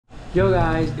Yo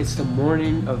guys, it's the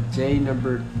morning of day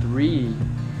number 3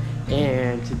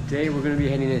 and today we're going to be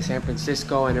heading to San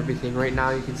Francisco and everything. Right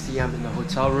now you can see I'm in the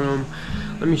hotel room.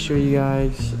 Let me show you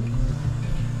guys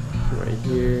right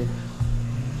here.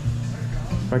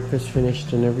 Breakfast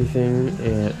finished and everything,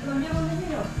 and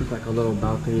there's like a little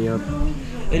balcony up.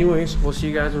 Anyways, we'll see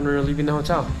you guys when we're leaving the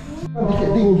hotel.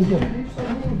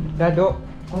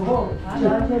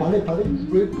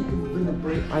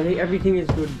 I think everything is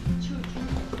good.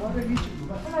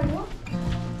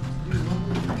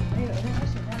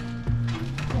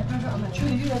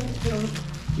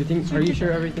 Are you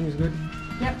sure everything is good?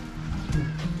 Yep.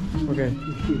 Okay.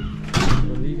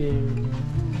 We're leaving.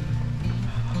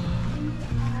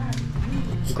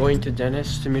 Going to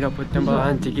dentist to meet up with Temple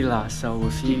and Tequila. So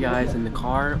we'll see you guys in the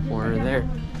car or there.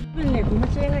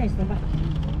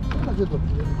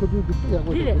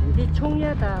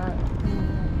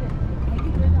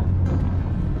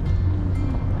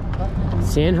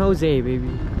 San Jose,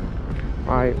 baby.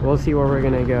 Alright, we'll see where we're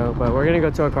gonna go, but we're gonna go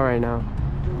to a car right now.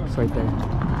 It's right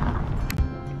there.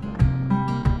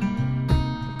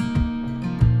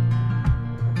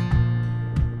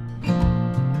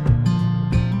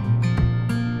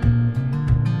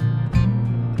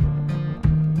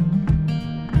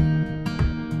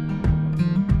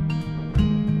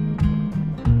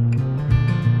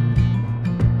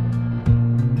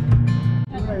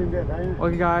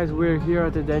 Okay guys, we're here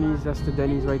at the Denny's. That's the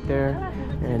Denny's right there.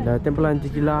 And Temple and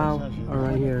Tequila are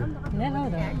right here.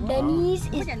 Denny's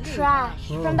is trash.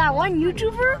 From that one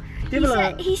YouTuber,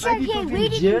 he said he had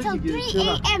waited until 3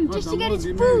 a.m. just to get his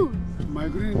food.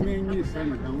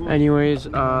 Anyways,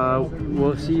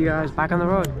 we'll see you guys back on the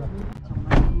road.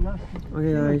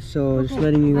 Okay guys, so just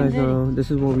letting you guys know, this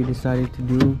is what we decided to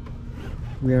do.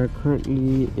 We are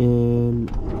currently in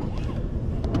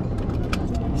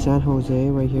San Jose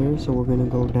right here, so we're gonna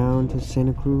go down to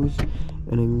Santa Cruz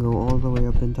and then go all the way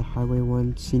up into Highway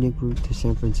 1 Scenic Route to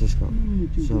San Francisco.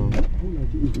 So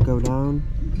go down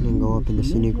and then go up into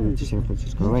Scenic Route to San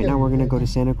Francisco. Right now we're gonna go to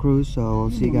Santa Cruz, so I'll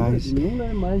see you guys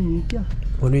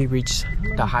when we reach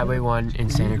the Highway 1 in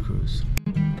Santa Cruz.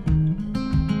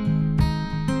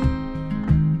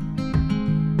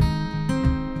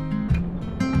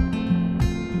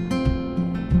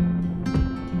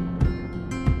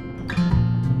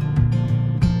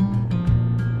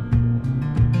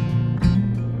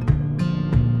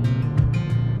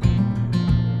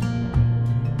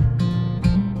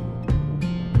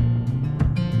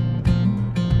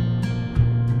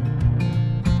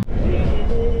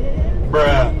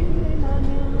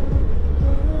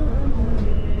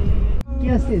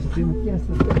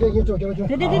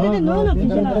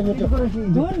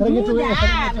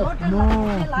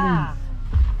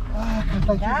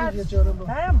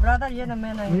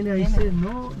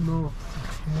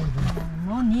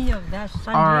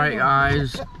 Alright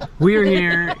guys, we are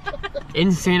here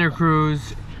in Santa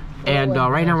Cruz, and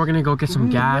right now we're gonna go get some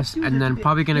gas and then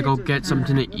probably gonna go get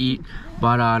something to eat,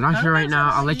 but not sure right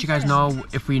now. I'll let you guys know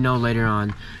if we know later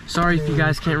on. Sorry if you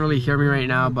guys can't really hear me right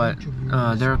now, but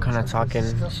they're kind of talking,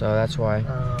 so that's why.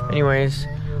 Anyways,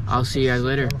 I'll see you guys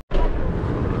later.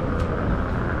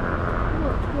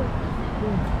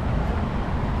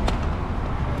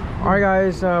 Alright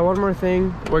guys, one more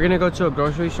thing. We're gonna go to a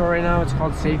grocery store right now. It's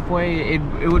called Safeway.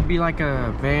 It would be like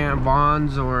a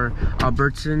Vons or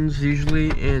Albertsons usually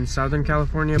in Southern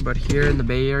California, but here in the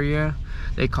Bay Area,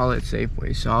 they call it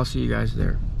Safeway. So I'll see you guys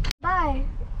there. Bye.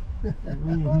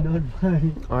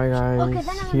 Alright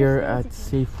guys, here at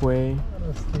Safeway,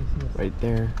 right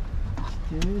there.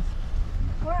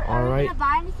 Alright,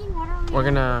 we're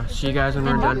gonna see you guys when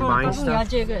we're done buying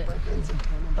stuff.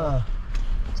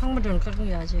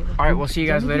 Alright, we'll see you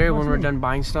guys later when we're done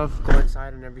buying stuff, go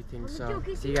inside and everything, so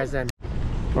see you guys then.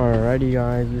 Alrighty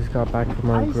guys, we just got back from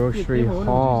our grocery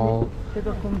haul.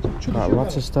 Got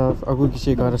lots of stuff.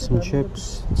 Agukishi got us some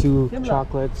chips, 2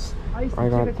 chocolates. I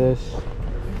got this.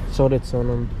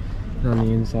 Soretsunum on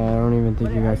the inside. I don't even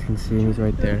think you guys can see, he's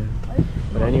right there.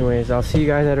 But anyways, I'll see you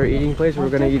guys at our eating place. We're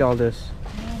gonna eat all this.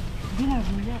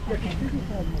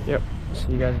 Yep,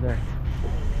 see you guys there.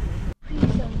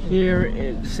 Here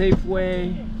is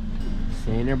Safeway,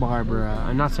 Santa Barbara.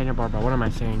 I'm not Santa Barbara, what am I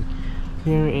saying?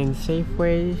 Here in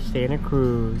Safeway, Santa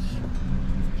Cruz.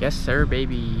 Yes sir,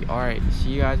 baby. Alright,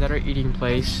 see you guys at our eating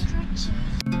place.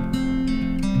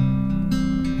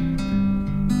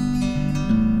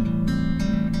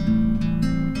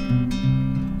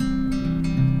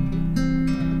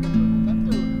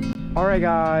 Alright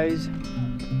guys,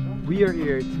 we are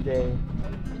here today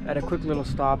at a quick little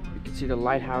stop. You can see the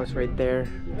lighthouse right there.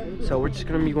 So we're just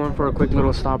gonna be going for a quick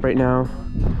little stop right now.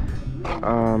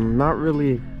 Not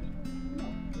really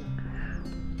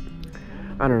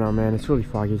I don't know, man. It's really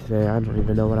foggy today. I don't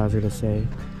even know what I was gonna say.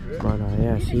 But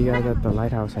yeah, see you guys at the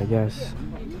lighthouse, I guess.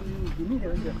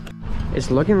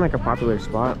 It's looking like a popular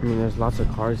spot. I mean, there's lots of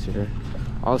cars here.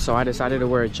 Also, I decided to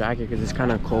wear a jacket because it's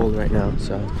kind of cold right now.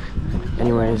 So,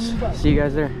 anyways, see you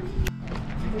guys there.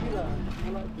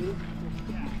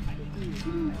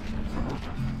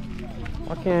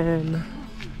 Walking.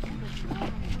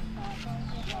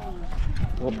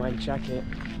 Got my jacket.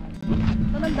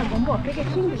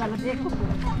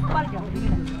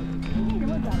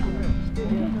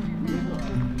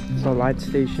 It's a light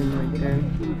station right there.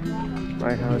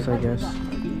 Lighthouse, I guess.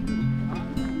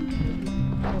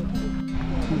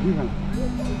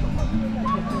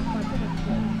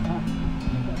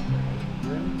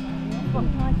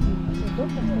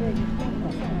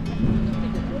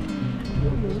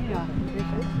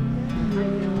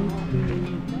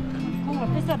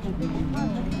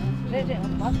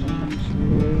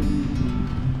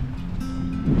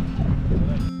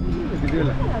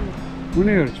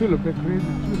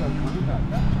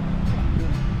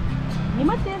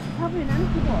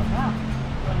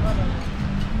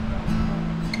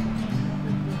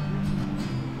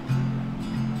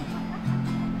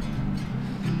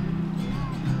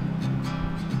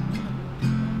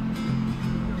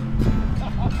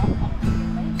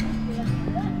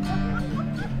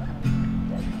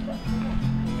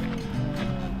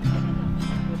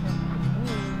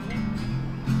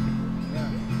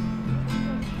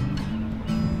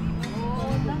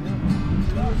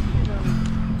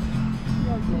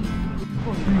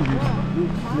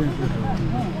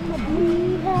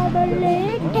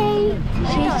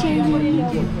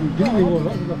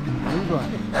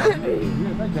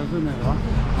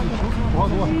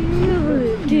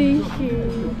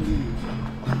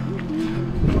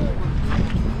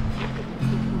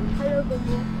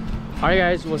 Alright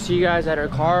guys, we'll see you guys at our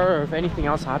car, or if anything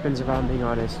else happens, if I'm being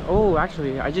honest. Oh,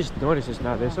 actually, I just noticed this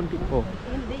now. There's some people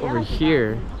over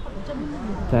here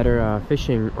that are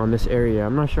fishing on this area.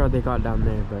 I'm not sure how they got down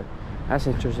there, but that's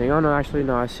interesting. Oh no, actually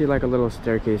no, I see like a little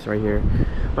staircase right here.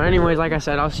 But anyways, like I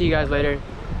said, I'll see you guys later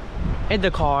in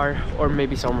the car or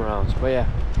maybe somewhere else. But yeah.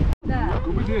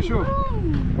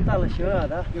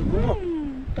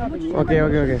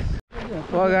 Okay.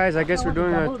 Well guys, I guess we're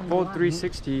doing a full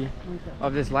 360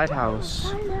 of this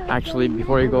lighthouse. Actually,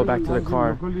 before we go back to the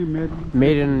car.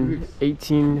 Made in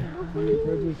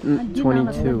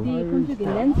 1822.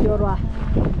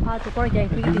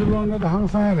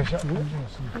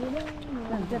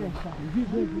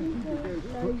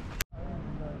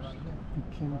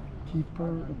 Became keeper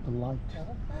of the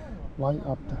light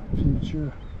up the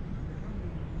future.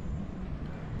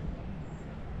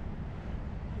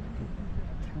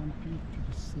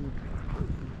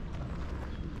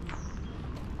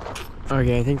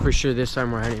 Okay, I think for sure this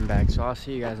time we're heading back, so I'll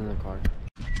see you guys in the car.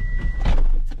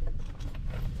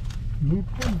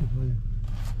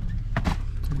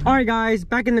 Alright guys,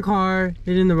 back in the car,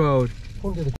 hitting the road.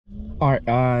 Alright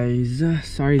guys,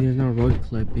 sorry there's no road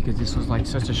clip because this was like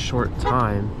such a short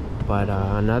time. But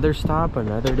another stop,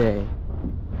 another day.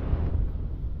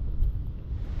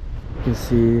 You can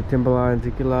see Timbala and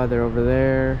Tequila, they're over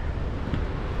there.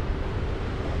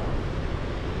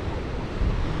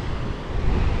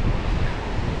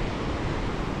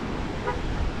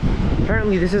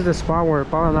 Apparently this is the spot where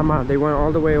they went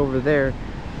all the way over there,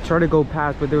 tried to go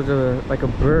past, but there was a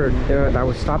bird there that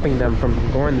was stopping them from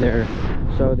going there.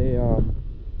 So they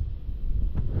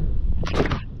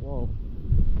whoa,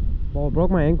 well,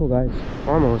 broke my ankle guys,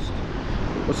 almost.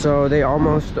 So they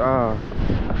almost and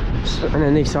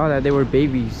then they saw that they were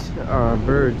babies,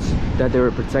 birds that they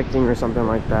were protecting or something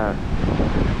like that.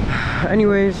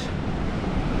 Anyways,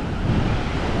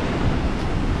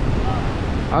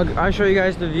 I'll show you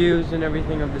guys the views and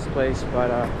everything of this place, but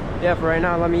yeah, for right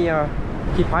now let me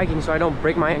keep hiking so I don't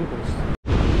break my ankles.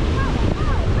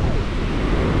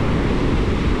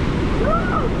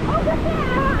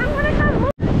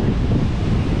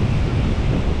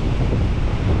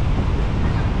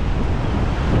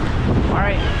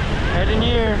 Alright, heading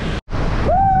here.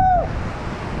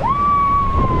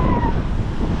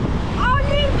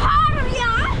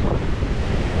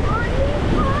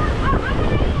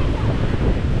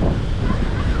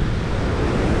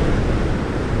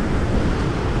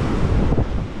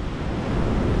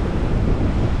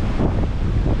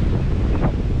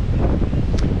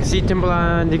 See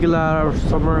Timbala and Digila or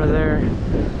somewhere there.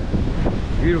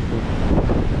 Beautiful.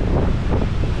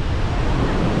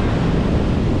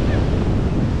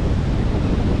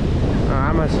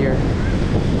 Ama's here.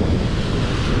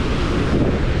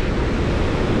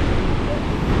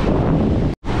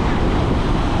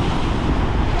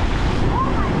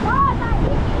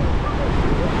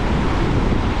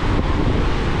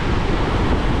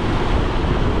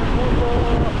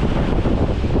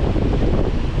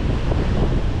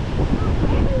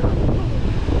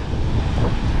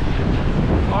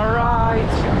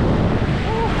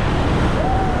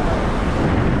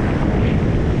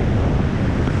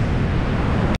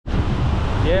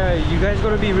 just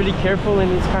gotta be really careful in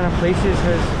these kind of places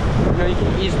because you know you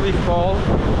can easily fall,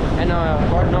 and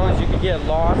God knows you could get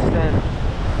lost and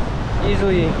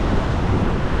easily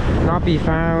not be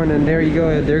found, and there you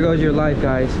go, there goes your life,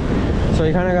 guys. So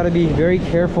you kind of got to be very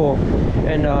careful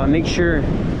and make sure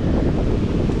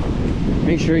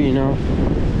you know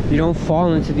you don't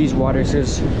fall into these waters.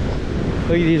 Because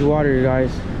look at these waters,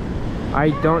 guys. I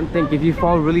don't think if you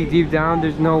fall really deep down,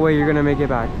 there's no way you're gonna make it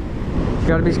back. You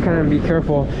gotta be kind of be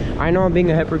careful. I know I'm being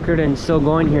a hypocrite and still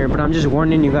going here, but I'm just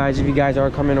warning you guys, if you guys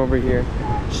are coming over here,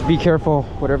 just be careful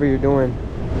whatever you're doing.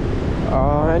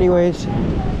 Anyways,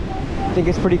 I think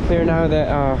it's pretty clear now that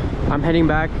I'm heading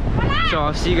back, so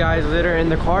I'll see you guys later in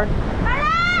the car,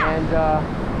 and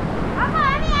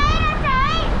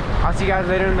I'll see you guys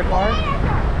later in the car.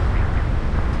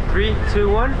 3, 2,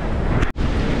 1.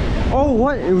 Oh,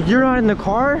 what? You're not in the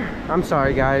car? I'm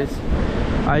sorry, guys.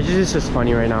 It's just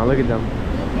funny right now. Look at them.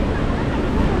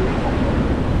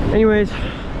 Anyways,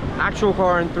 actual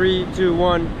car in 3, 2,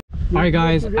 1. Alright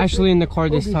guys, actually in the car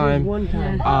this time.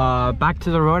 Back to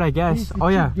the road, I guess. Oh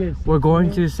yeah, we're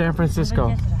going to San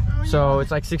Francisco. So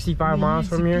it's like 65 miles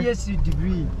from here.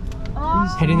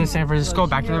 Heading to San Francisco,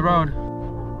 back to the road.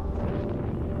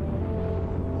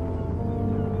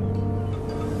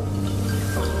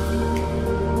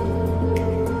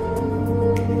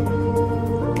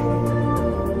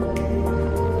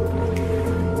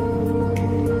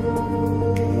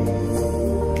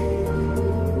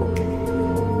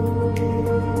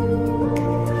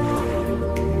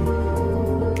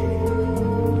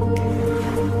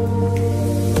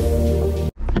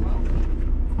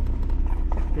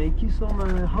 Thank you so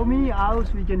much. How many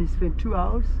hours we can spend? 2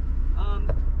 hours?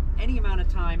 Any amount of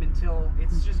time until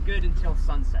it's just good until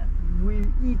sunset. We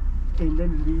eat and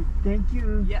then leave. Thank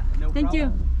you. Yeah, no problem. Thank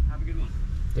you. Have a good one.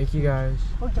 Thank you guys.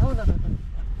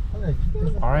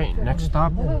 Alright, next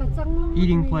stop,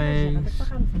 eating place.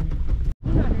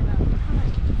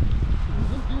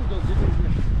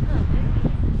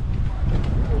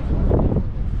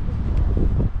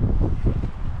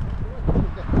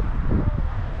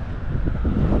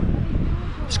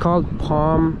 It's called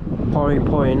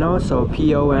Pomponio, so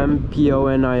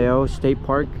Pomponio State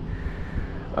Park.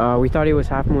 We thought it was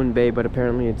Half Moon Bay, but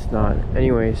apparently it's not.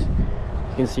 Anyways,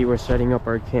 you can see we're setting up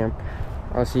our camp.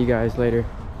 I'll see you guys later.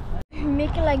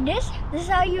 Make it like this. This is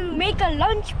how you make a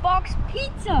lunchbox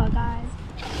pizza, guys.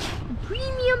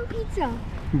 Premium pizza.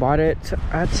 Bought it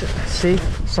at Safe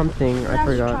something. I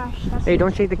forgot. Hey,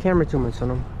 don't shake the camera too much,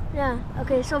 Sonam. Yeah.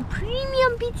 Okay. So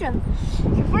premium pizza.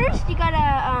 So first you gotta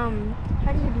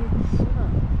how do you do this?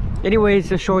 Anyways,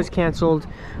 the show is canceled.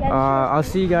 I'll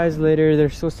see you guys later. They're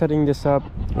still setting this up.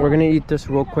 We're gonna eat this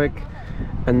real quick,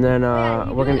 and then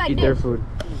we're gonna eat their food.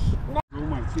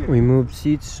 We moved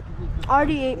seats.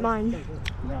 Already ate mine.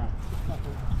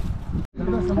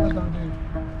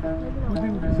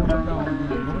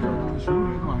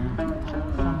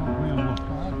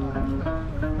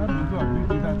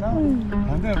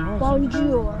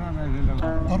 Bonjour.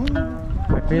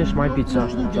 I finished my pizza.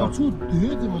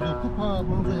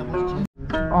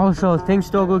 Also, thanks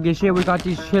to Ogu Geshe, we got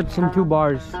these chips and 2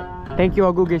 bars. Thank you,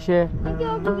 Ogu Geshe.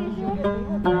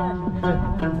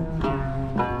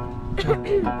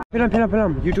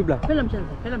 Film. YouTube la. Film.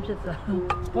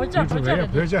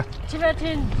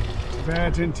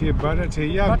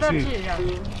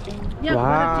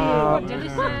 Wow.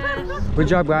 Good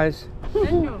job, guys.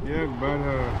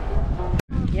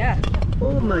 Yeah.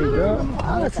 Oh my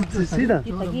god. See that?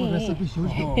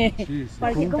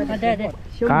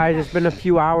 Guys, it's been a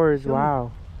few hours.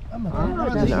 Wow.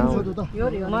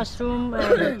 Mushroom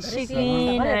and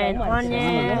chicken and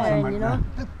onion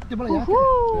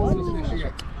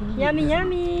and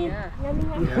yummy.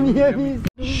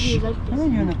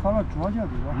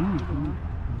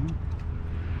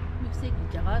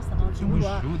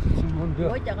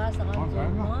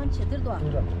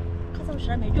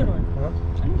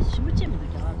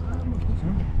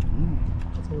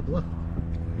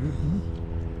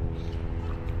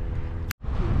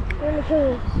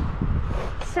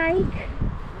 Psych.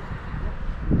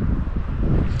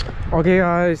 Okay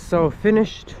guys, so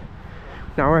finished.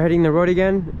 Now we're heading the road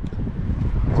again,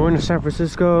 going to San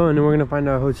Francisco, and then we're gonna find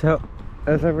a hotel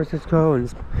at San Francisco and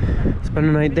spend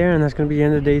the night there, and that's gonna be the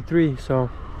end of day 3. So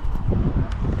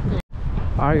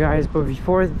alright guys, but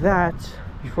before that,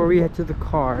 before we head to the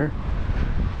car,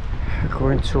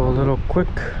 going to a little quick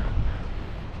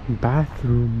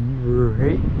bathroom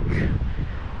break.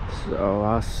 So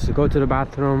I'll go to the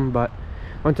bathroom, but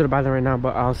I went to the bathroom right now,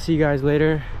 but I'll see you guys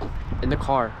later in the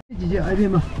car.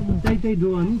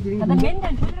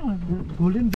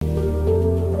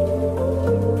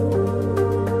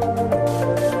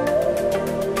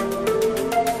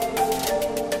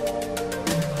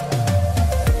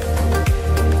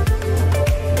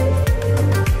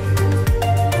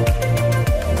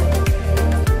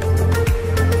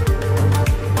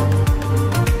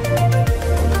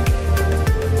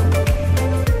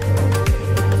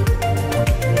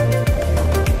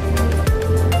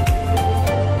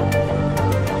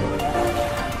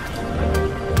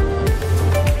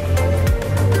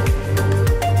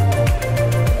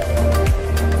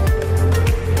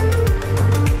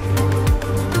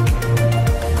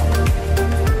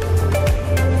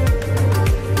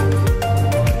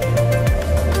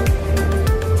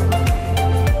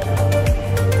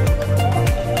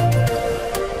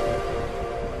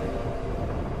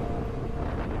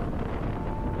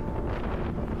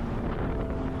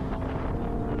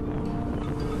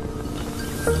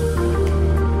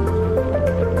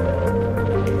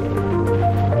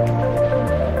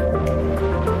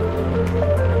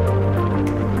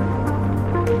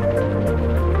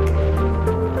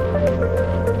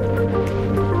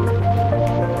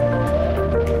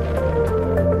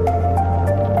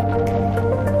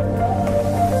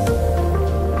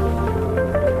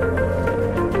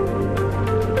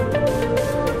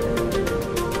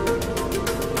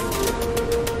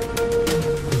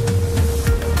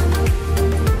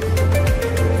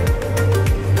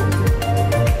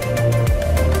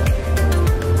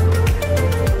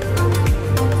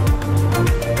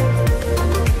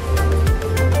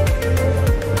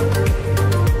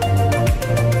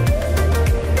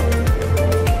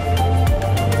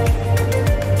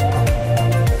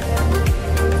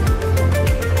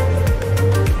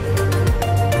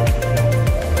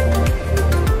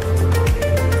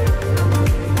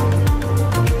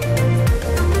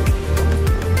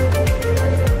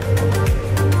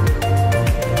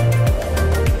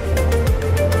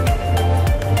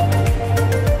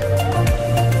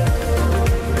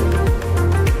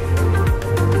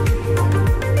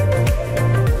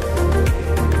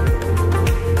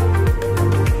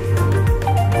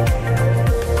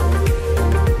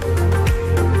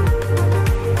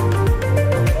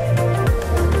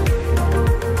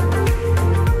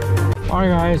 Alright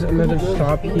guys, another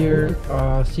stop here.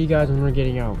 See you guys when we're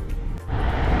getting out.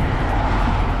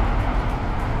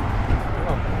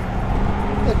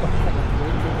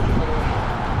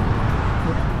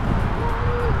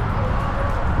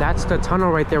 That's the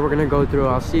tunnel right there we're gonna go through.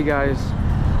 I'll see you guys.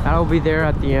 That'll be there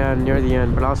at the end, near the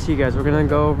end. But I'll see you guys. We're gonna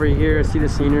go over here, see the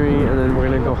scenery, and then we're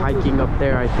gonna go hiking up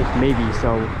there, I think, maybe.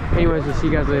 So anyways, we'll see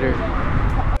you guys later.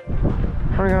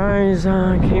 Alright guys,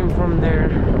 came from there.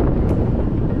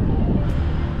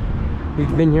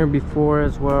 We've been here before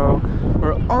as well.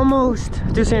 We're almost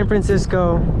to San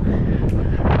Francisco.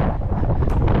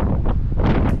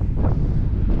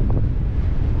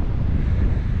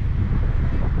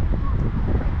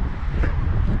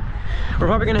 We're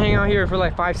probably gonna hang out here for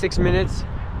like 5-6 minutes,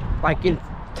 like in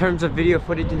terms of video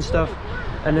footage and stuff.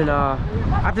 And then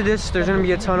after this, there's gonna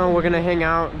be a tunnel. We're gonna hang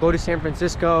out, go to San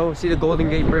Francisco, see the Golden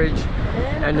Gate Bridge,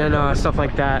 and then stuff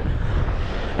like that.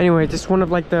 Anyway, this is one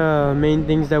of like the main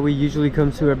things that we usually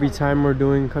come to every time we're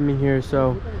coming here.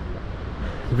 So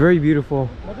very beautiful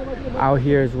out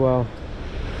here as well.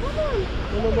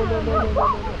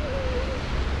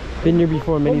 Been here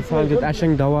before many times with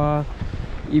Ashang Dawa,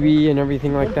 EB, and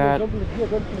everything like that.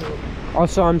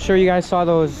 Also, I'm sure you guys saw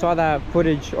that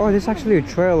footage. Oh, there's actually a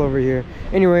trail over here.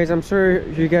 Anyways, I'm sure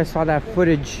you guys saw that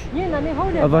footage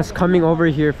of us coming over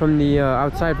here from the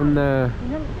outside from the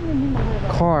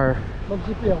car.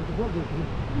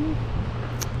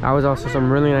 That was also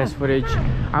some really nice footage.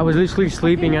 I was literally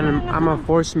sleeping, and I'm gonna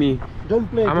force me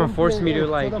to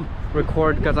like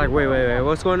record, because like wait,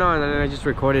 what's going on? And then I just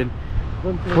recorded.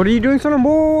 What are you doing, Sonam?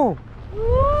 Whoa!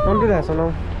 Don't do that,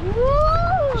 Sonam.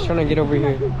 Just trying to get over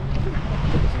here.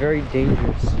 It's very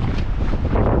dangerous.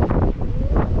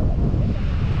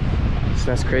 So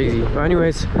that's crazy. But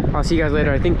anyways, I'll see you guys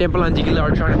later. I think Temple and Digila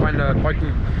are trying to find a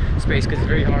parking space because it's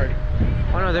very hard.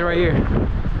 Oh no, they're right here.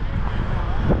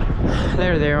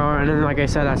 There they are. And then like I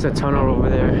said, that's a tunnel over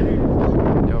there.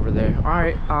 They're over there.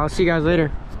 Alright, I'll see you guys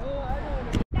later.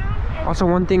 Also,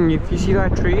 one thing, if you see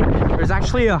that tree, there's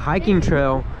actually a hiking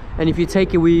trail. And if you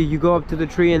take it, you go up to the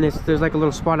tree, and there's like a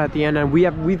little spot at the end, and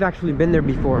we've actually been there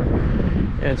before.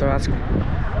 And so it's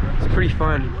pretty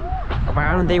fun. But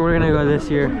I don't think we're gonna go this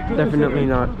year. Definitely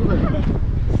not.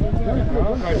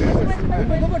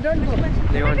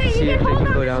 They want to see if they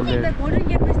can go down there.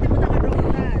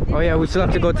 Oh yeah, we still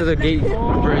have to go to the gate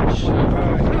bridge.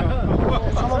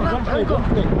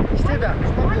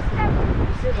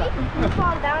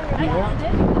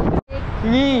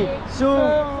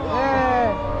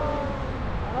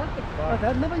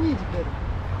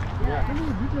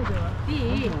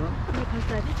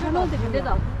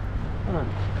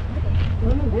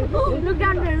 Look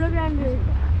down there, look down there.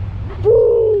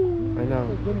 I know.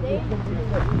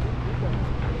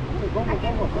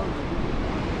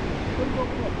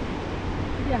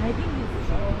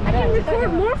 I can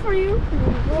record more for you.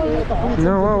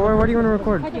 No, what do you want to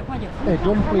record? Hey,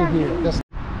 don't play here. Just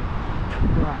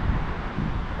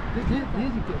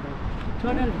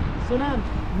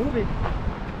move it.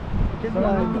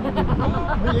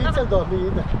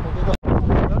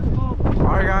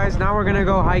 Alright guys, now we're gonna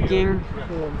go hiking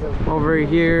over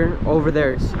here, over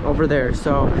there.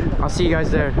 So I'll see you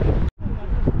guys there.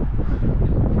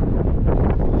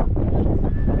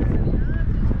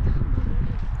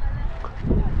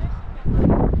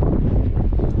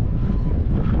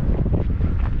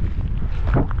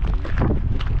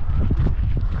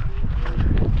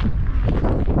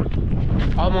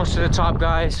 almost to the top,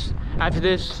 guys. After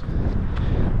this,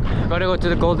 gotta go to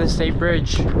the Golden State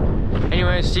Bridge.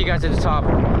 Anyways, see you guys at the top.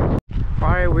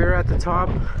 Alright, we're at the top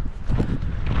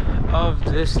of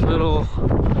this little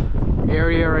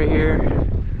area right here.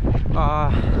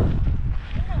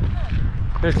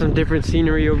 There's some different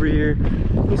scenery over here.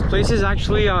 This place is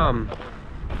actually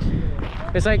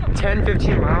it's like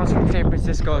 10-15 miles from San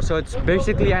Francisco, so it's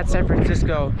basically at San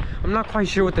Francisco. I'm not quite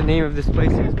sure what the name of this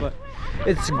place is, but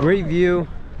it's a great view.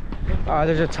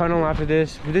 There's a tunnel after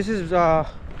this. This is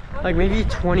like maybe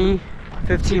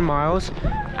 20-15 miles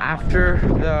after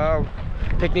the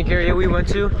picnic area we went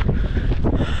to.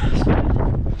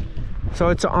 So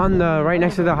it's on the right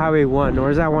next to the Highway 1,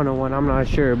 or is that 101? I'm not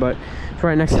sure, but it's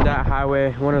right next to that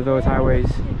highway, one of those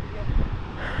highways.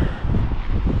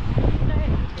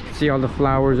 See all the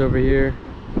flowers over here,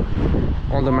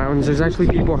 all the mountains. There's actually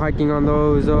people hiking on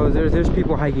those. There's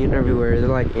people hiking everywhere. They're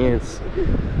like ants.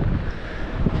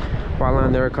 While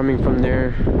on there, coming from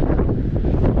there.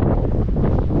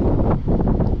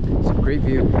 It's a great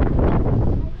view.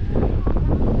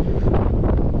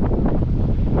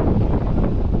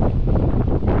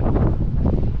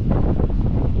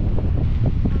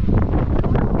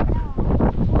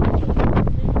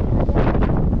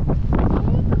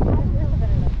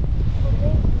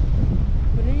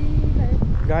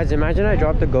 Guys, imagine I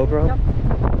dropped the GoPro.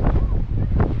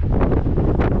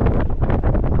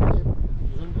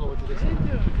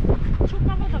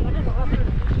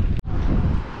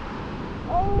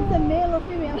 Oh, the male or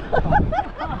female? Oh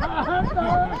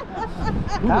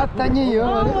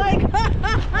my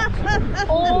god!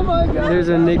 Oh my god! There's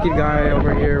a naked guy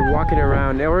over here walking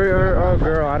around, or a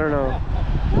girl, I don't know.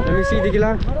 Let me see,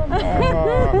 Digila.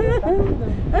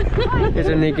 There's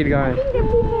a naked guy.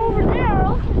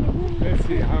 Let's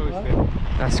see, how is that?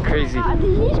 That's crazy.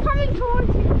 He's coming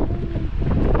towards you.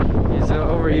 He's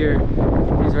over here.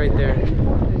 He's right there.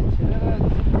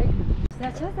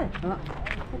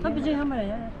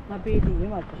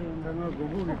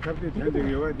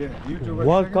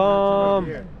 Welcome.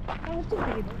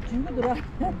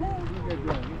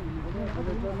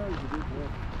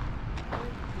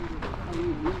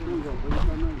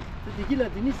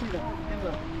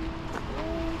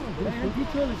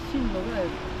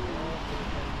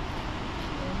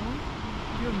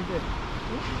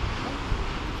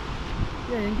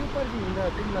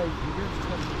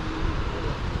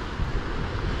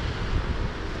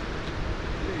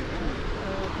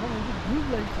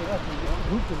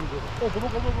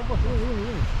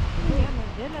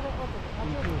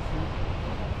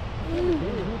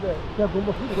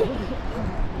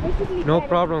 No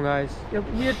problem, guys.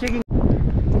 We are taking.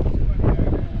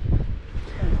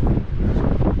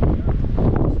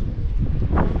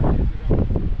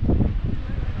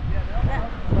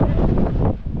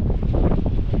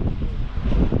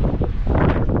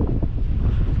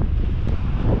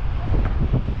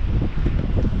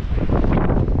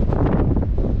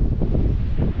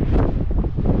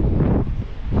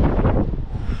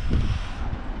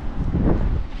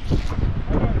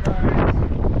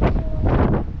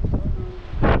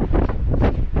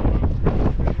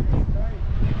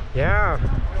 Yeah.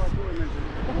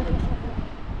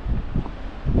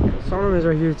 Solomon is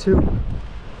right here too.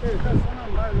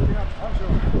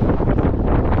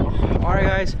 Alright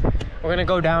guys, we're gonna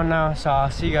go down now, so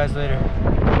I'll see you guys later.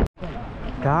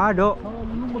 Dado.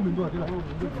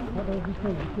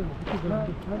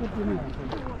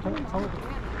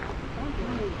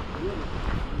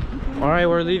 Alright,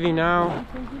 we're leaving now.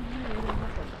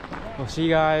 We'll see you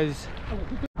guys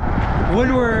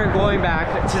when we're going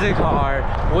back to the car,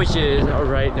 which is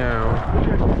right now.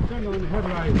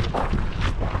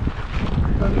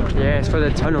 Yeah, it's for the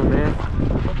tunnel, man.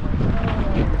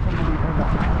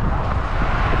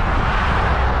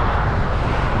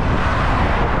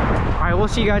 Alright, we'll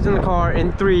see you guys in the car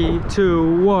in 3,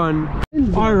 2, 1.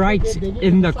 Alright,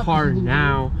 in the car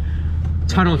now.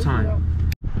 Tunnel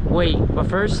time. Wait, but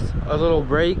first, a little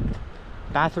break,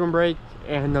 bathroom break,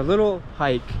 and a little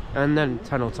hike, and then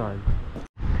tunnel time.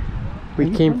 We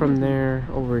came from there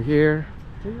over here.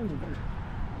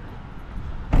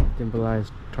 Dimbala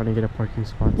is trying to get a parking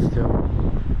spot still.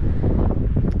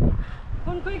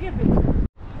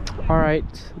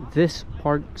 Alright, this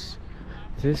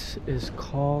is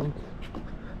called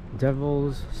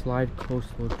Devil's Slide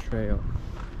Coastal Trail.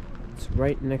 It's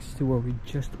right next to where we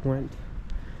just went.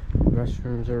 The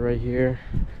restrooms are right here.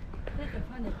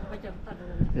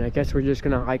 And I guess we're just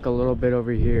gonna hike a little bit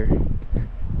over here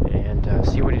and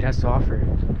see what it has to offer.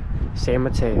 San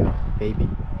Mateo, baby.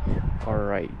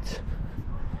 Alright.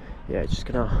 Yeah, just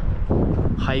gonna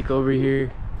hike over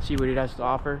here, see what it has to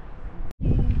offer.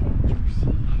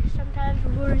 Sometimes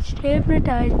We're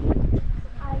hypnotized.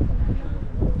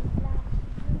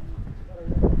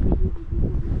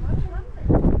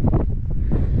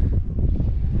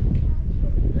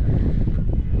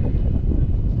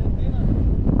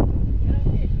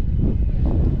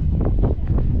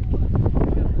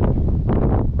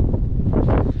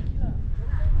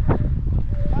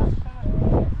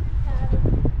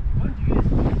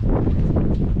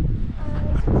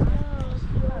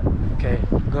 Okay,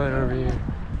 going over here.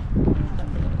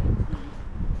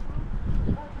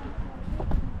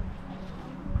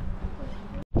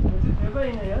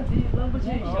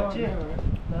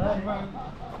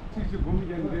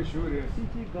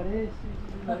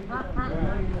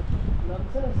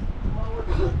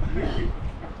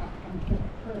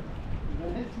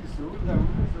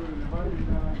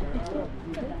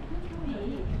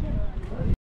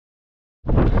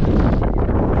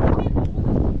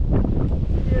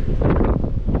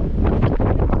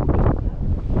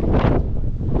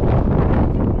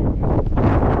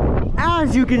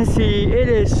 As you can see, it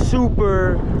is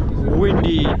super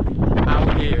windy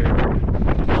out here.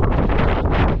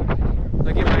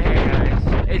 Look at my hair, guys.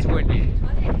 It's windy.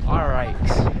 Alright.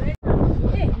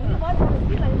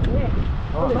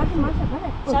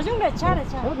 자전거 차래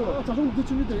차. 자전거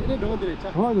뒤쪽에 이래 넣어드려.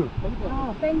 자.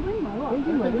 뺑뺑 말고.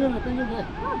 뺑뺑.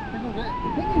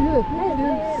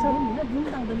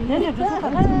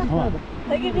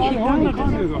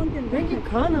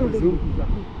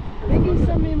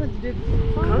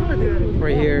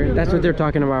 Right here. That's what they're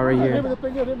talking about right here.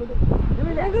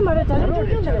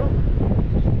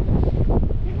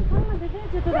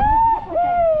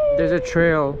 There's a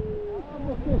trail.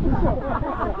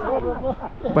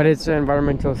 But it's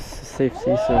environmental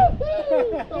safety, so.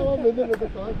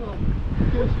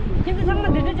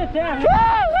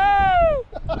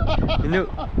 No.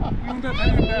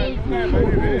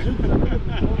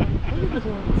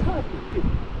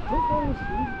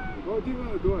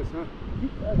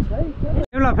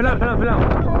 Pelan.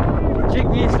 Cik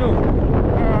ni tu.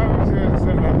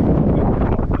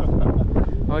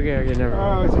 Okay, never.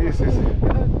 Yes.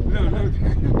 No.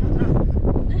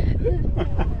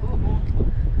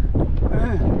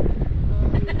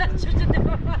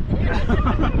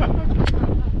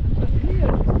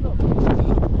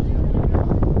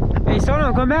 Hey,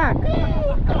 Sono, come back.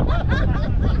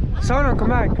 Sono, come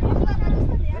back.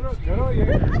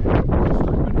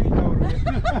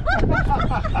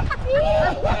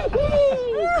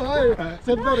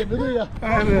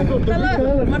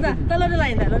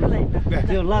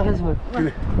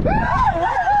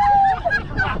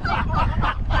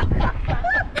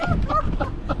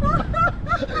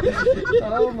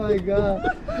 Oh my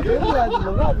god.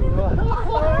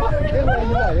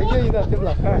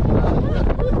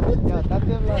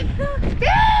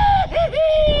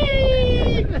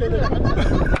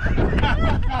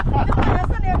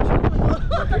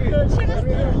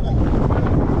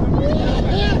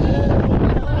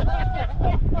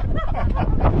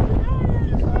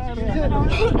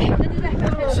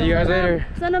 See you guys later.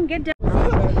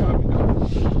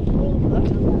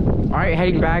 Alright,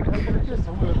 heading back.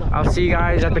 I'll see you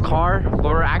guys at the car, but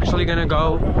we're actually gonna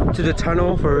go to the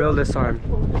tunnel for real this time.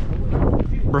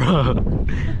 Bruh.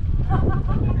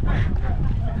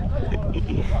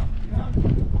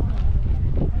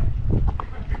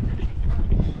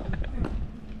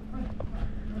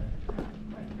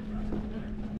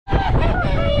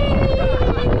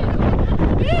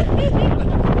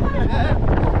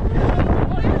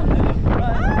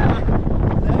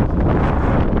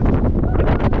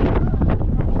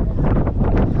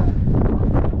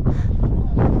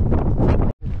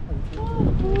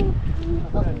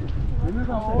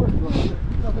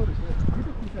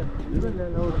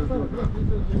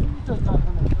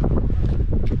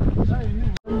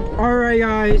 Alright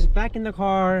guys, back in the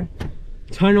car,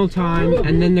 tunnel time,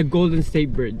 and then the Golden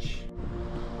State Bridge.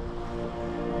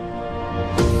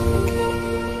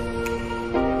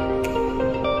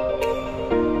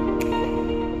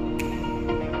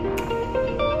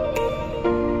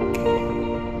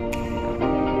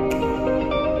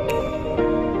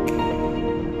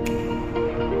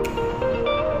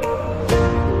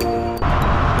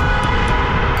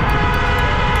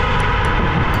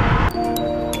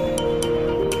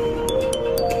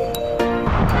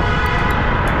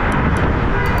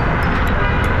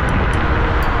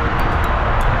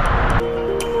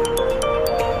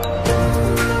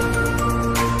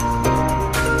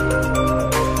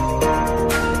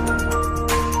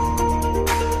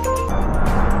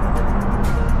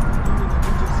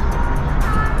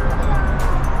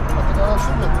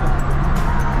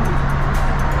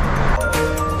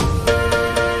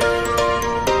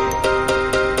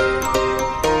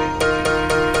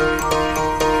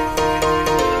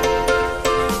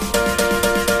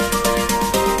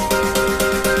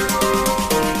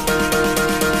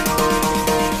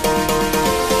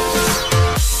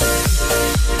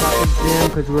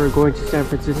 because we're going to San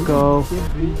Francisco,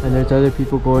 and there's other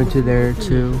people going to there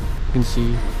too. You can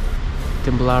see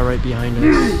Timbala right behind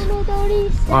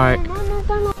us.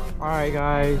 Alright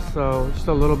guys, so just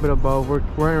a little bit above,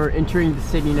 we're entering the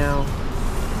city now.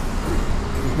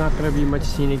 There's not gonna be much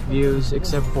scenic views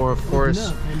except for, of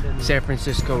course, San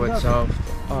Francisco itself.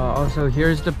 Also,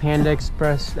 here's the Panda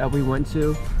Express that we went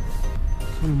to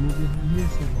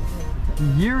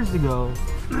years ago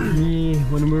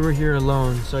when we were here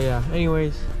alone. So yeah,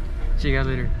 anyways, see you guys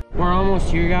later. We're almost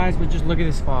here guys, but just look at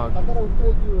this fog.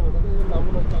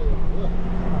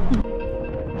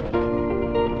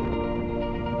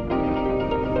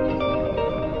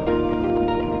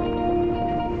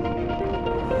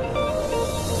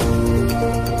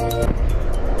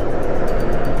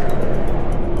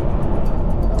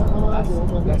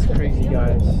 That's crazy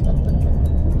guys.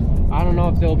 I don't know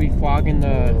if there'll be fog in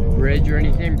the bridge or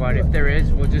anything, but if there is,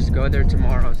 we'll just go there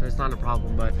tomorrow, so it's not a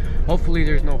problem. But hopefully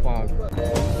there's no fog.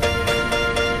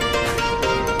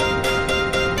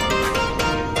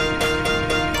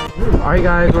 Alright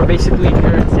guys, we're basically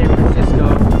here in San Francisco.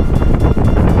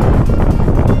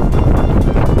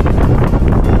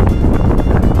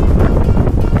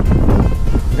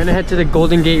 We're gonna head to the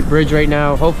Golden Gate Bridge right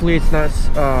now. Hopefully it's not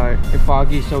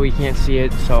foggy so we can't see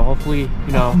it. So hopefully,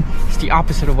 you know, it's the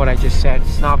opposite of what I just said.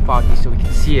 It's not foggy so we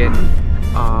can see it.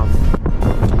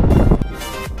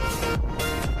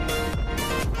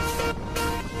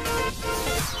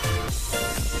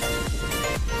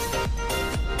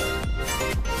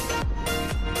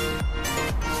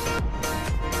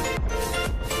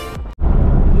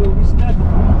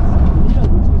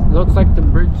 Looks like the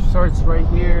bridge starts right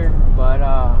here, but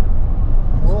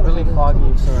it's really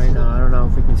foggy, so right now I don't know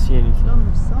if we can see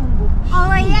anything.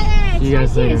 Oh yeah, See you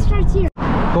guys later. It starts here.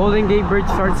 Golden Gate Bridge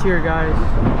starts here, guys.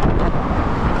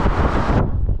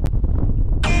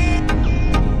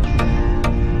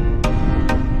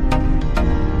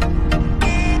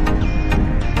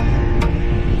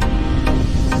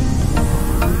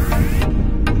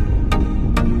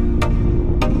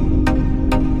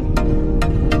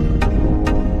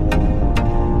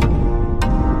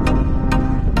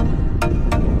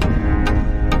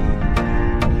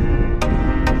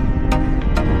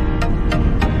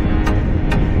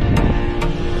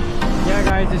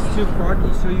 It's too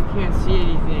foggy so you can't see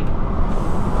anything.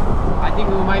 I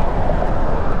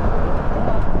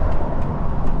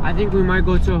think we might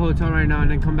go to a hotel right now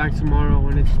and then come back tomorrow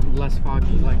when it's less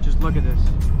foggy. Like, just look at this.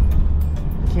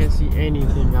 Can't see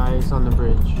anything guys on the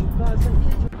bridge.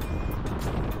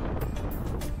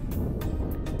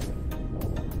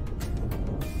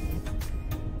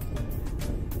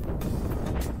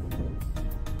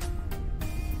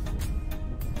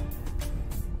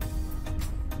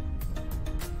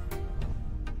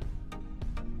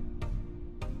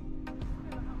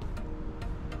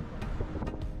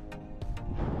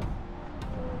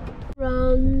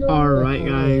 Alright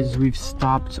guys, we've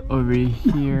stopped over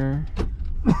here.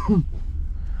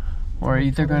 We're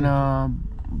either gonna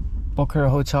book her a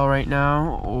hotel right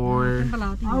now or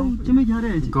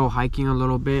go hiking a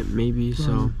little bit maybe,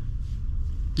 so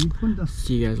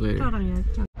see you guys later.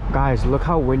 Guys, look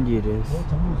how windy it is.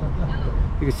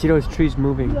 You can see those trees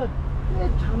moving.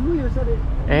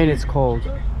 And it's cold.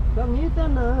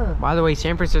 By the way,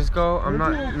 San Francisco, I'm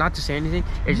not to say anything,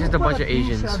 it's just a bunch of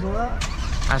Asians.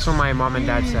 That's what my mom and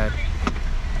dad said.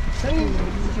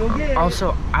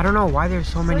 Also, I don't know why there's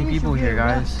so many people here,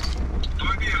 guys.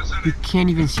 You can't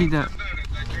even see the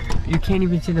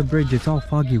bridge. It's all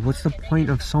foggy. What's the point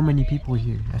of so many people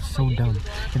here? That's so dumb.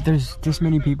 If there's this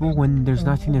many people when there's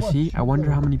nothing to see, I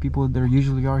wonder how many people there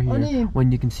usually are here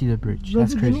when you can see the bridge.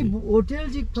 That's crazy.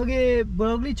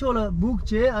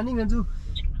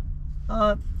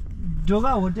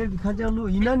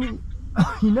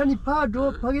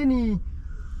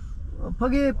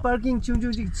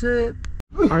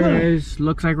 Alright guys,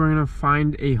 looks like we're gonna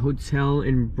find a hotel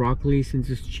in Broccoli since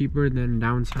it's cheaper than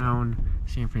downtown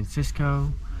San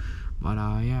Francisco. But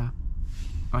yeah,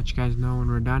 I'll let you guys know when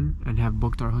we're done and have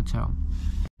booked our hotel.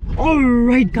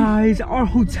 Alright guys, our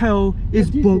hotel is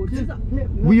booked.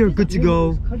 We are good to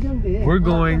go. We're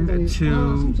going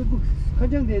to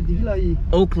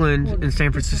Oakland in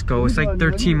San Francisco. It's like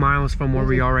 13 miles from where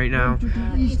we are right now.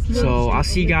 So I'll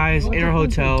see you guys in our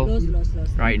hotel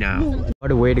right now.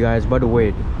 But wait guys,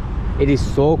 it is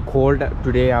so cold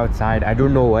today outside. I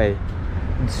don't know why.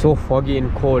 It's so foggy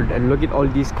and cold, and look at all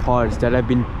these cars that have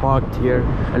been parked here,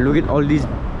 and look at all these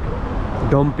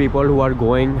dumb people who are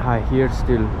going here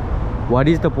still. What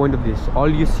is the point of this? All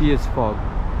you see is fog.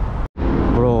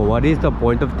 Bro, what is the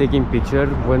point of taking picture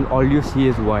when all you see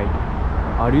is white?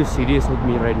 Are you serious with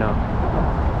me right now?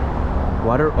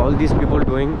 What are all these people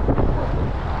doing?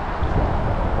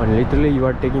 And literally you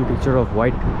are taking picture of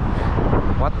white.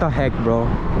 What the heck, bro?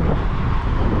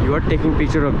 You are taking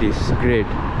picture of this. Great.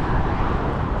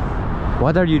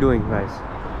 What are you doing, guys?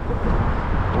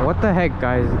 What the heck,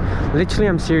 guys? Literally,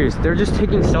 I'm serious. They're just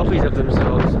taking selfies of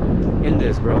themselves in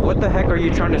this, bro. What the heck are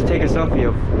you trying to take a selfie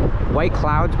of? White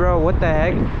clouds, bro? What the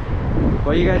heck?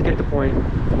 Well, you guys get the point.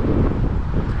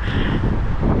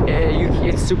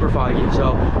 It's super foggy,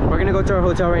 so we're gonna go to our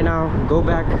hotel right now, go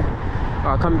back,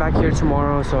 come back here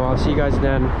tomorrow, so I'll see you guys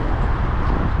then.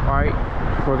 All right,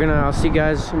 I'll see you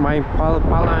guys. My Paula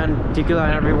and Tequila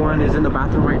and everyone is in the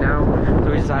bathroom right now,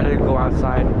 so we decided to go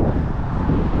outside.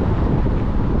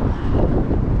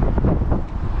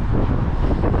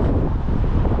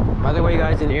 By the way,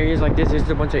 guys, in areas like this, there's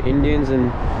a bunch of Indians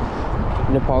and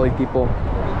Nepali people.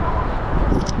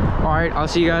 All right, I'll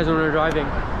see you guys when we're driving.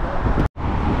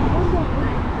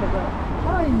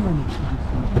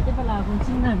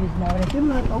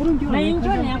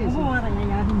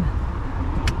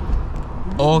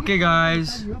 Okay,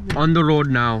 guys, on the road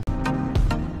now.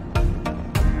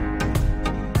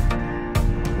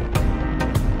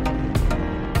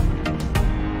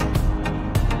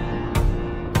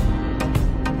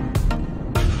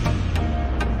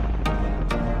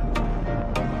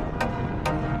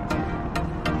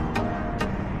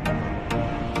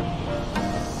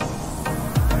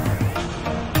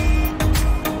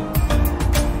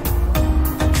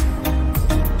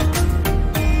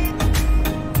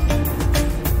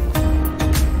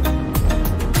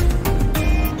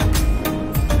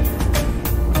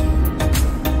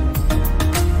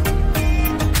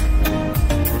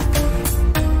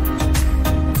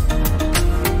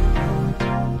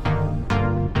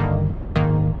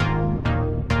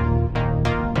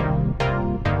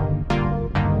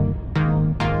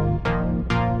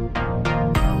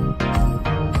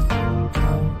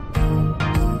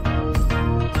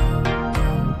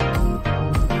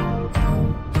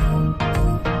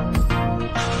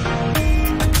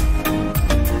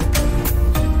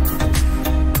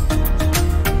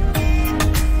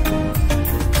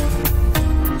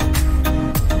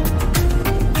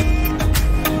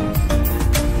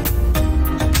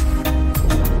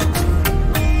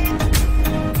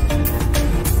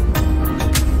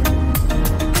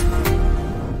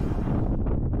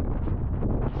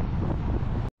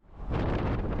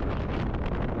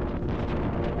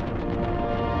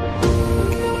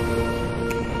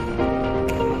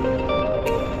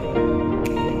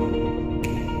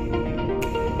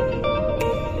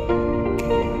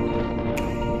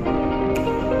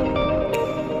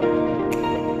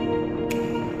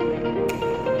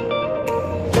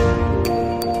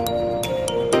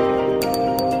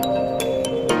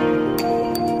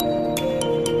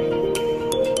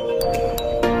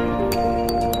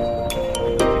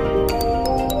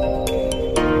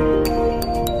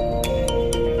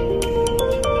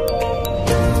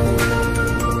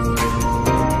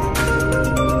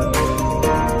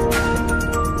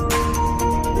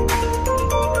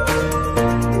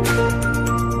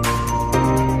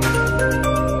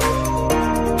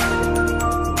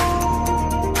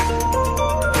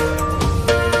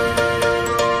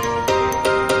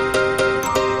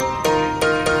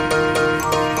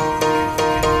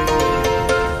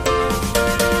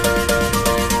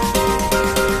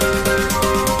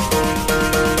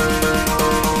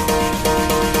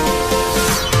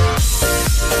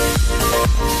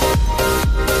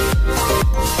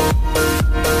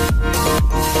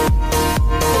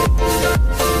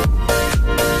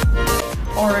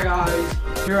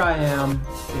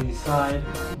 Inside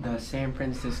the San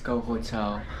Francisco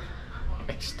Hotel,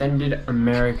 Extended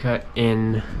America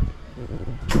Inn.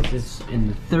 This is in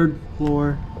the 3rd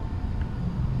floor.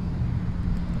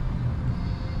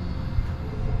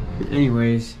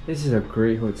 Anyways, this is a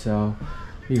great hotel.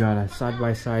 We got a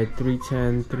side-by-side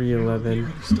 310,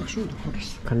 311,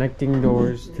 connecting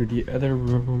doors to the other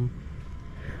room.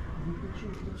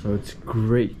 So it's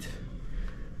great.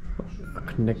 A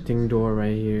connecting door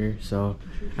right here, so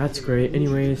that's great.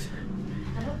 Anyways,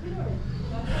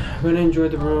 I'm gonna enjoy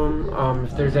the room.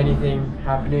 If there's anything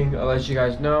happening, I'll let you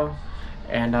guys know,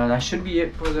 and that should be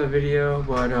it for the video.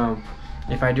 But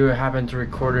if I do happen to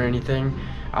record or anything,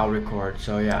 I'll record.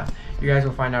 So yeah, you guys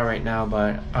will find out right now.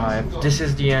 But if this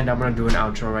is the end, I'm gonna do an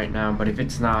outro right now. But if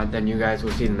it's not, then you guys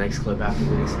will see the next clip after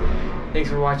this. Thanks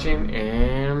for watching,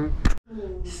 and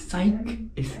psych,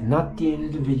 it's not the end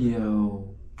of the video.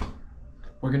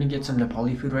 We're gonna get some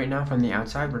Nepali food right now from the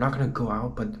outside. We're not gonna go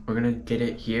out, but we're gonna get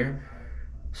it here.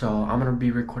 So I'm gonna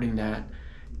be recording that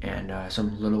and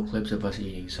some little clips of us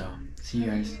eating. So see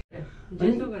you guys.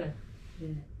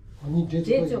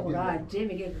 제 쪽으로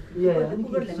재미게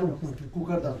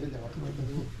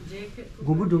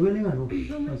공부 도견이 가노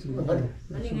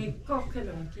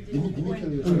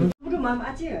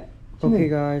Okay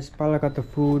guys, Bala got the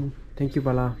food. Thank you,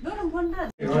 Bala.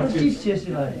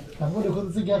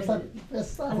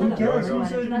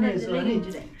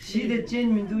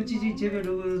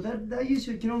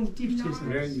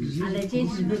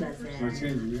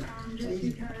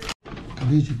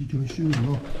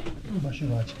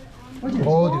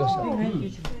 어디 갔어?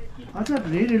 아까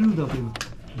레레루다 그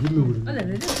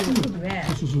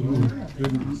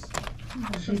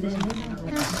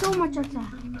There's so much of that.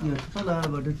 야, 하나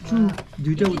버터 쭉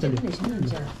두자 웃잖아.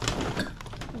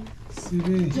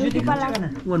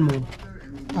 One more.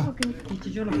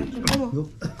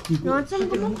 You want some?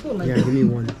 Guma? Yeah, give me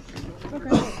one.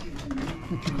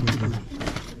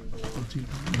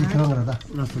 불편하다.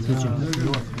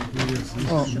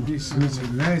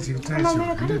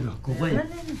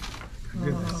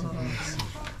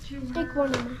 Take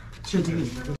one.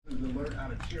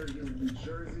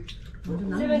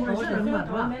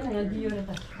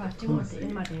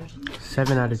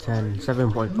 Seven out of 10.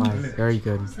 7.5. Very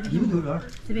good.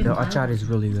 The achar is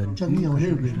really good.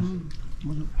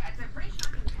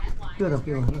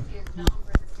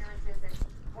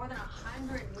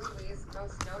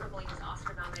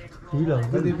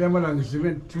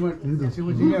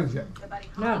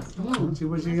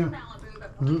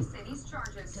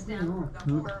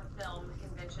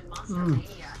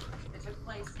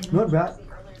 Not bad.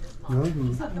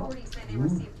 Authorities say they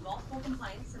received multiple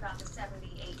complaints about the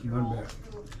 78-year-old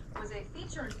who was a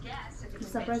featured guest at the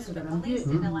convention. The police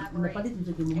didn't elaborate except to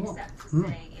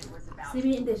say it was about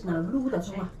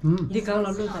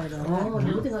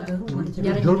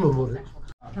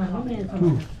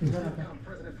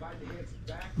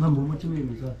No,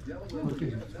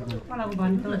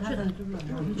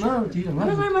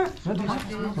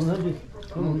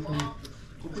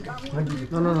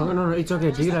 it's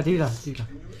okay.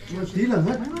 Dila.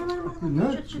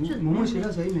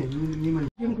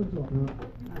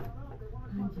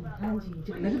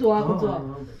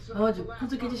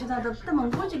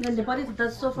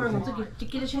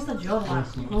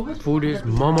 Food is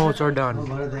momos are done.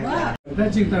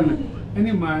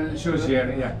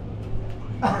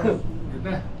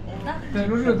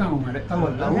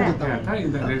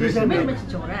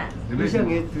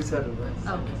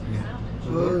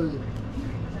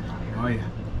 Oh yeah.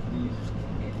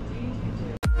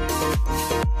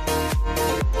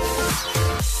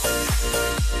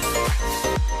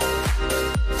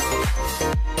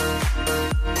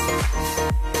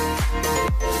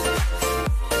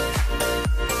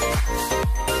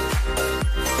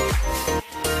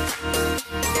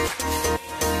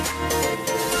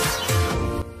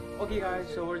 Okay guys,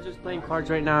 so we're just playing cards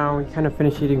right now. We kind of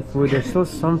finished eating food. There's still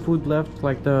some food left,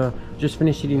 like just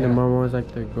finished eating the momos,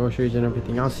 like the groceries and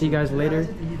everything. I'll see you guys later.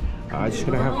 Just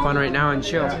gonna have fun right now and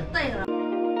chill.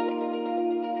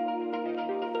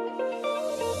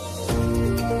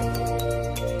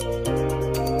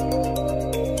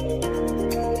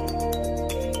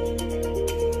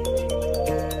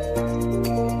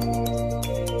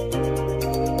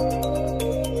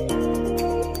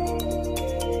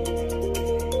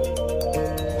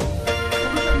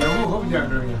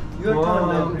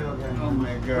 Oh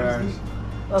my gosh.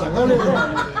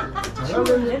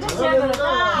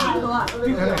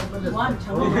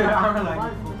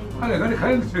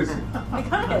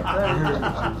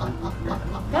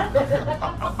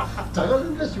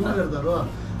 자갈인데 쉬운 거더라.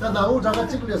 나 나무 자가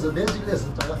찍으려서 내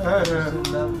찍으려서 자가.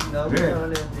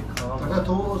 자가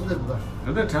도우스 된다.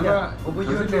 근데 자가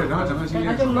어버이들 나 자가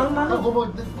신경.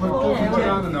 그거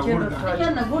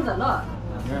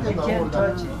You can't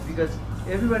touch it because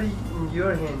everybody in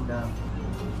your hand now.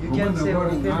 You can't say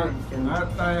one favorite. You can.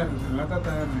 Not tired. Not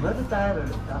tired.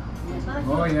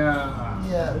 Oh yeah.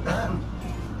 Yeah.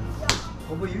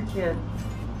 Oh, but you can't.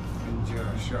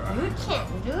 Sure. You can't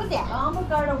do that. Mama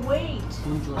gotta wait.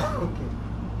 Okay.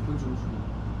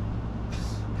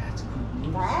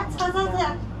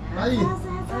 아이.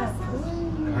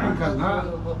 그러니까 나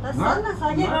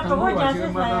정말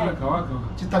지금 만나는 가와.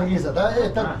 지탕에서 나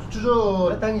일단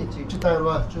주저 땅이 있지. 지탕으로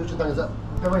와. 주당에서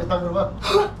대만이 땅으로 와.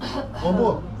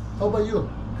 어머. How about you?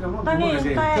 저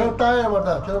땅에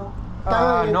왔다. 저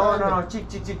땅에. No,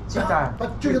 찍다.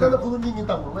 딱 저기다 놓고 니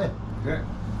땅으로 왜? 그래.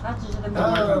 저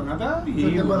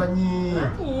대만이.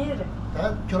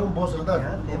 다 결혼 보서다.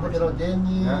 결혼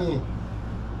됐니?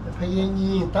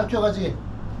 폐행이 다 줘가지.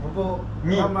 뭐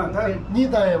니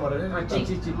땅에 말해.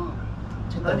 찍.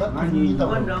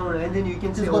 one round and then you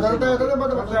can say Just go down there,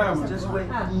 just wait.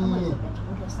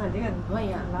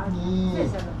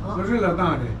 可是老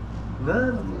大的，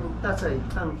 따사이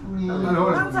땅.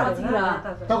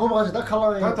 다 고마가지 다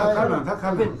칼라. 다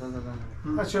칼라.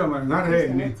 다 시험을 나를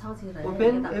해.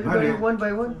 Open everybody one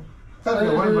by one.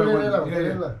 one by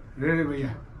one. Really,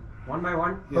 One by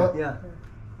one? Yeah.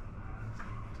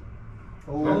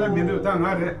 내가 민도 땅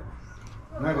나를.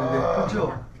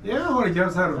 그죠? 얘가 오늘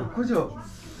결사로. 그죠?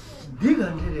 네가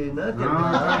안 되래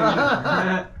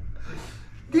나.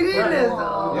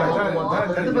 디리래서. 야,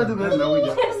 다 봐도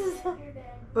나오자.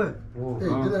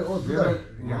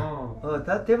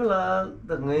 다 대발라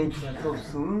다 ngay chụp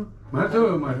xuống. 맞아,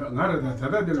 나를 다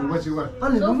다들 뭐 지고.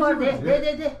 아니 너무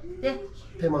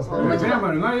대마사.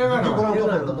 제발 나 얘가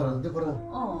그거랑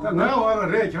나 와라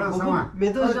래 그런 상황.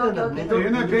 얘네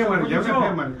배말 얘네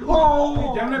배말.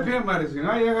 얘네 배말이지.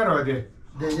 나 얘가 어디?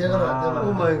 네 얘가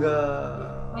오 마이 갓.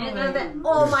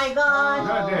 Oh my god.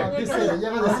 나 돼. 됐어요.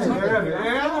 얘가 됐어요. 얘가 돼.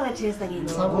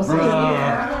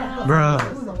 Bro.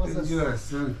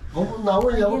 Oh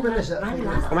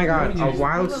my god, a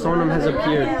wild sonum has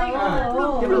appeared.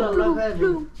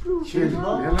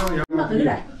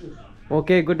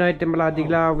 Okay, good night, Timbala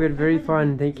Digla. We had very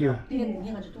fun. Thank you.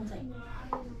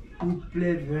 We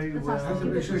played very well.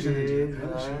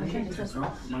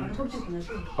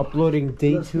 Uploading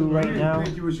day 2 right now.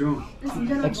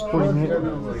 Exporting it.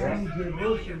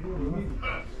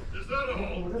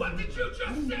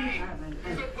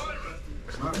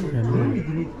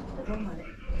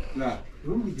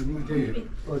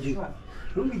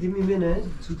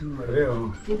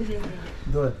 그래요.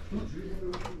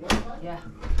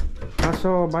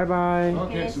 Aso, bye bye.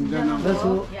 오케이, 순전한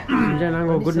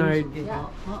Sinjanango, good night.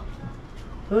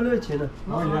 얼른 지나.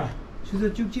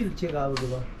 주소 쭉지를 제가 하고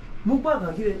봐. 묵바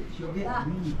관계래 쇼게.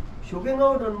 쇼게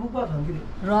나오던 묵바 관계래.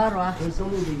 라.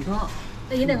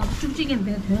 얘네가 쭉쭉이는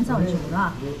내가 동영상을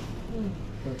찍구나.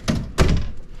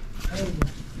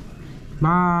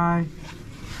 Bye.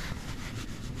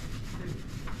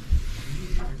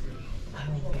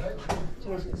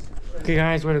 Okay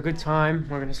guys, we had a good time.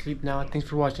 We're gonna sleep now. Thanks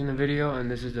for watching the video, and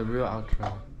this is the real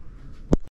outro.